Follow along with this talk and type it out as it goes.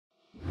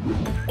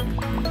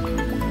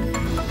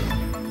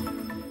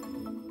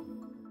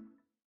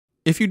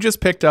If you just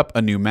picked up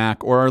a new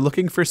Mac or are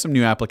looking for some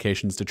new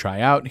applications to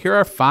try out, here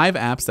are 5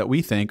 apps that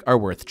we think are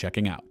worth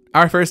checking out.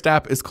 Our first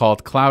app is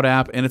called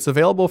CloudApp, and it's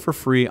available for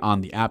free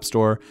on the App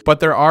Store, but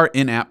there are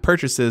in-app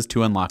purchases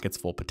to unlock its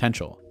full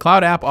potential.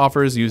 CloudApp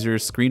offers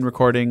users screen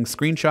recording,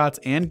 screenshots,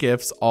 and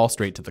GIFs all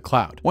straight to the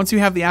cloud. Once you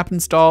have the app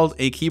installed,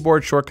 a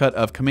keyboard shortcut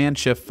of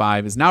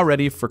Command-Shift-5 is now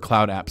ready for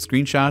CloudApp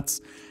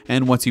screenshots,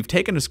 and once you've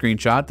taken a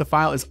screenshot, the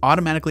file is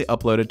automatically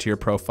uploaded to your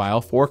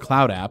profile for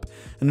CloudApp,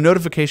 and a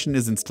notification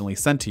is instantly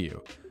sent to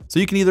you. So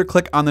you can either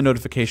click on the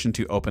notification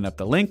to open up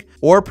the link,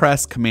 or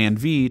press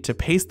Command-V to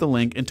paste the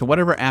link into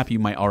whatever app you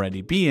might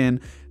already be in,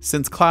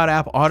 since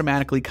CloudApp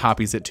automatically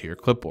copies it to your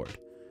clipboard.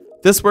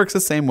 This works the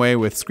same way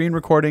with screen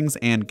recordings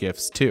and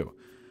GIFs too.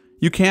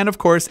 You can, of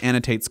course,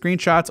 annotate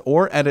screenshots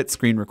or edit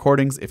screen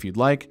recordings if you'd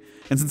like,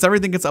 and since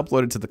everything gets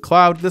uploaded to the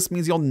cloud, this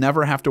means you'll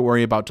never have to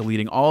worry about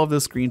deleting all of the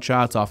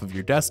screenshots off of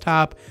your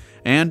desktop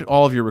and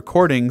all of your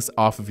recordings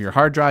off of your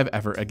hard drive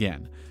ever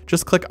again.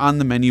 Just click on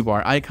the menu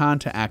bar icon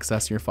to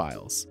access your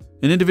files.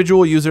 An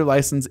individual user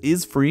license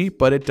is free,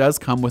 but it does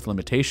come with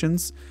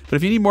limitations. But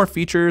if you need more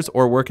features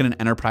or work in an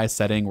enterprise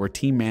setting where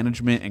team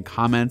management and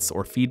comments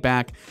or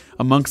feedback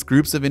amongst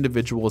groups of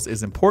individuals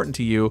is important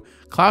to you,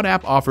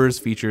 CloudApp offers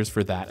features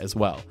for that as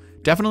well.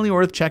 Definitely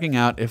worth checking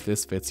out if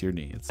this fits your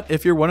needs.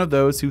 If you're one of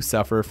those who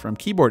suffer from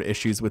keyboard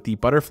issues with the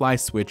butterfly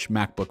switch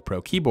MacBook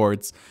Pro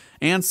keyboards,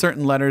 and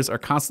certain letters are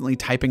constantly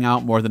typing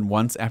out more than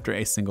once after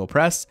a single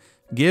press,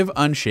 give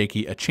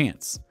Unshaken a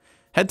chance.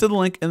 Head to the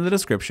link in the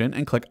description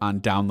and click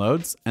on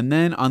Downloads, and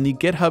then on the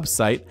GitHub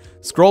site,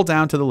 scroll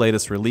down to the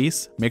latest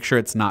release, make sure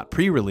it's not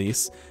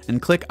pre-release,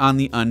 and click on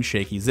the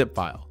Unshaken zip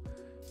file.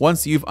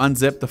 Once you've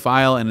unzipped the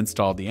file and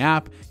installed the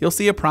app, you'll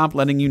see a prompt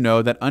letting you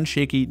know that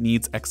Unshaken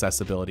needs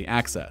accessibility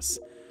access.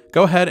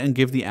 Go ahead and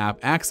give the app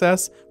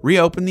access,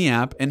 reopen the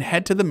app, and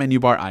head to the menu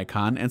bar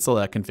icon and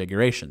select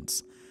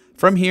Configurations.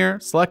 From here,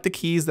 select the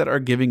keys that are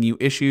giving you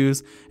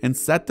issues and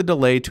set the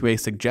delay to a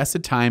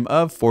suggested time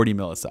of 40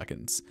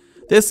 milliseconds.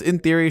 This, in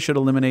theory, should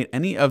eliminate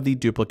any of the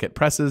duplicate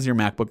presses your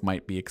MacBook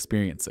might be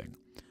experiencing.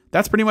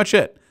 That's pretty much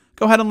it.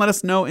 Go ahead and let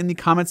us know in the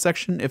comments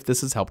section if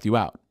this has helped you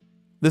out.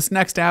 This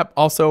next app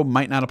also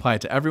might not apply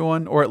to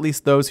everyone, or at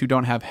least those who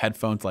don't have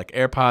headphones like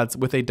AirPods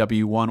with a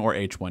W1 or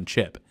H1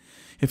 chip.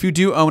 If you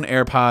do own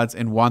AirPods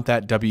and want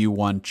that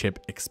W1 chip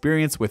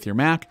experience with your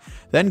Mac,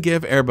 then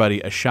give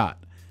AirBuddy a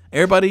shot.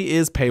 AirBuddy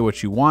is pay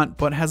what you want,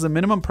 but has a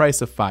minimum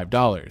price of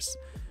 $5.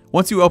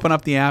 Once you open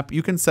up the app,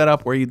 you can set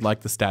up where you'd like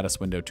the status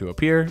window to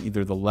appear,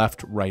 either the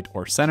left, right,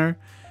 or center,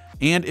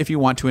 and if you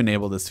want to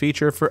enable this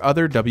feature for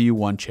other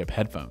W1 chip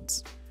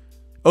headphones.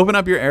 Open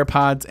up your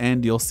AirPods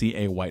and you'll see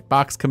a white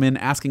box come in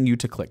asking you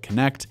to click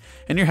connect,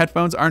 and your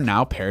headphones are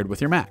now paired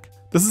with your Mac.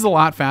 This is a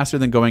lot faster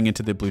than going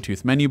into the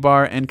Bluetooth menu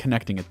bar and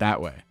connecting it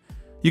that way.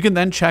 You can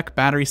then check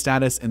battery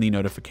status in the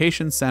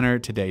Notification Center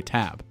Today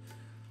tab.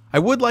 I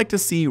would like to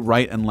see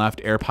right and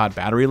left AirPod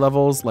battery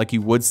levels like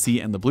you would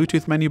see in the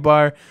Bluetooth menu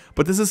bar,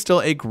 but this is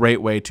still a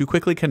great way to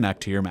quickly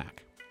connect to your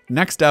Mac.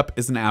 Next up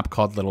is an app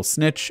called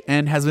Snitch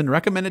and has been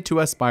recommended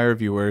to us by our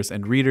viewers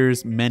and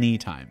readers many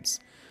times.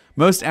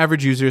 Most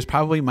average users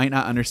probably might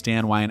not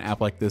understand why an app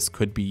like this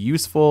could be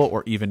useful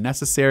or even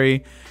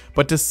necessary,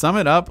 but to sum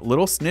it up,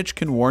 Snitch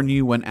can warn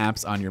you when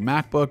apps on your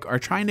MacBook are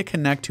trying to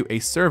connect to a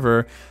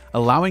server,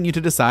 allowing you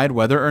to decide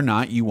whether or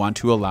not you want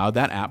to allow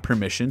that app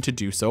permission to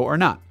do so or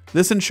not.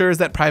 This ensures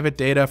that private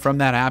data from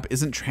that app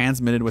isn't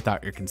transmitted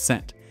without your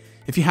consent.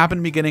 If you happen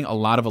to be getting a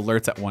lot of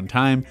alerts at one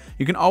time,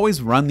 you can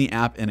always run the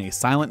app in a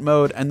silent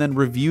mode and then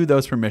review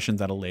those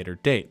permissions at a later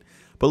date.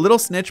 But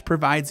Snitch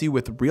provides you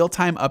with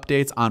real-time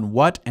updates on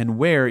what and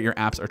where your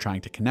apps are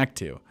trying to connect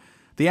to.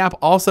 The app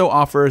also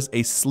offers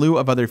a slew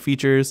of other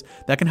features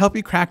that can help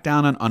you crack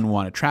down on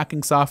unwanted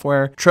tracking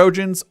software,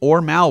 Trojans,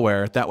 or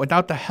malware that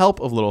without the help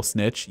of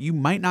Snitch, you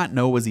might not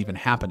know was even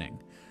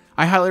happening.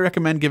 I highly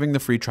recommend giving the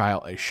free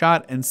trial a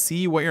shot and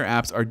see what your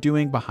apps are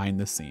doing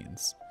behind the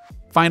scenes.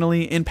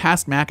 Finally, in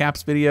past Mac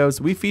apps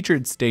videos, we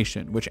featured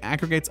Station, which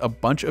aggregates a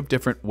bunch of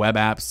different web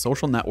apps,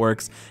 social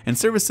networks, and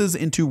services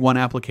into one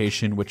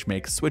application, which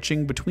makes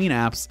switching between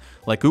apps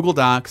like Google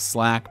Docs,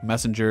 Slack,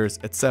 Messengers,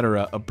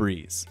 etc. a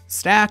breeze.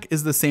 Stack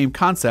is the same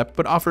concept,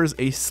 but offers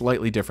a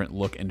slightly different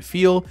look and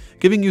feel,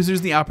 giving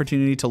users the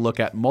opportunity to look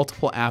at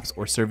multiple apps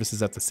or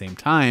services at the same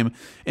time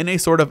in a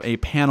sort of a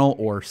panel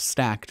or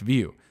stacked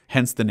view,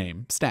 hence the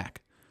name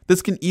Stack.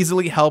 This can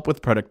easily help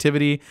with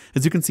productivity,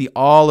 as you can see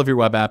all of your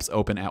web apps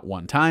open at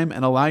one time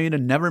and allow you to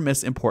never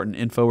miss important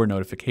info or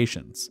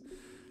notifications.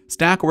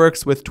 Stack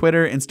works with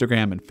Twitter,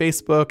 Instagram, and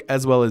Facebook,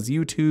 as well as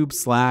YouTube,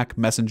 Slack,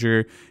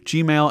 Messenger,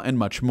 Gmail, and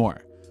much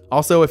more.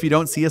 Also, if you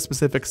don't see a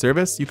specific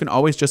service, you can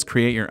always just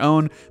create your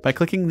own by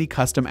clicking the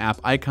custom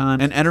app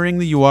icon and entering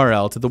the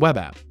URL to the web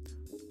app.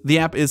 The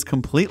app is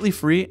completely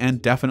free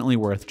and definitely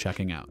worth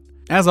checking out.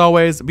 As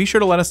always, be sure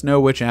to let us know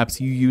which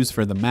apps you use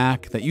for the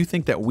Mac that you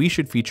think that we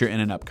should feature in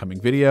an upcoming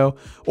video,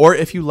 or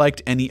if you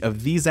liked any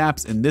of these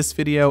apps in this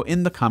video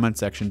in the comment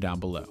section down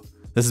below.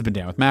 This has been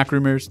Dan with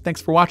MacRumors.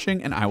 Thanks for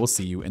watching, and I will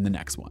see you in the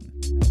next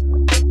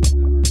one.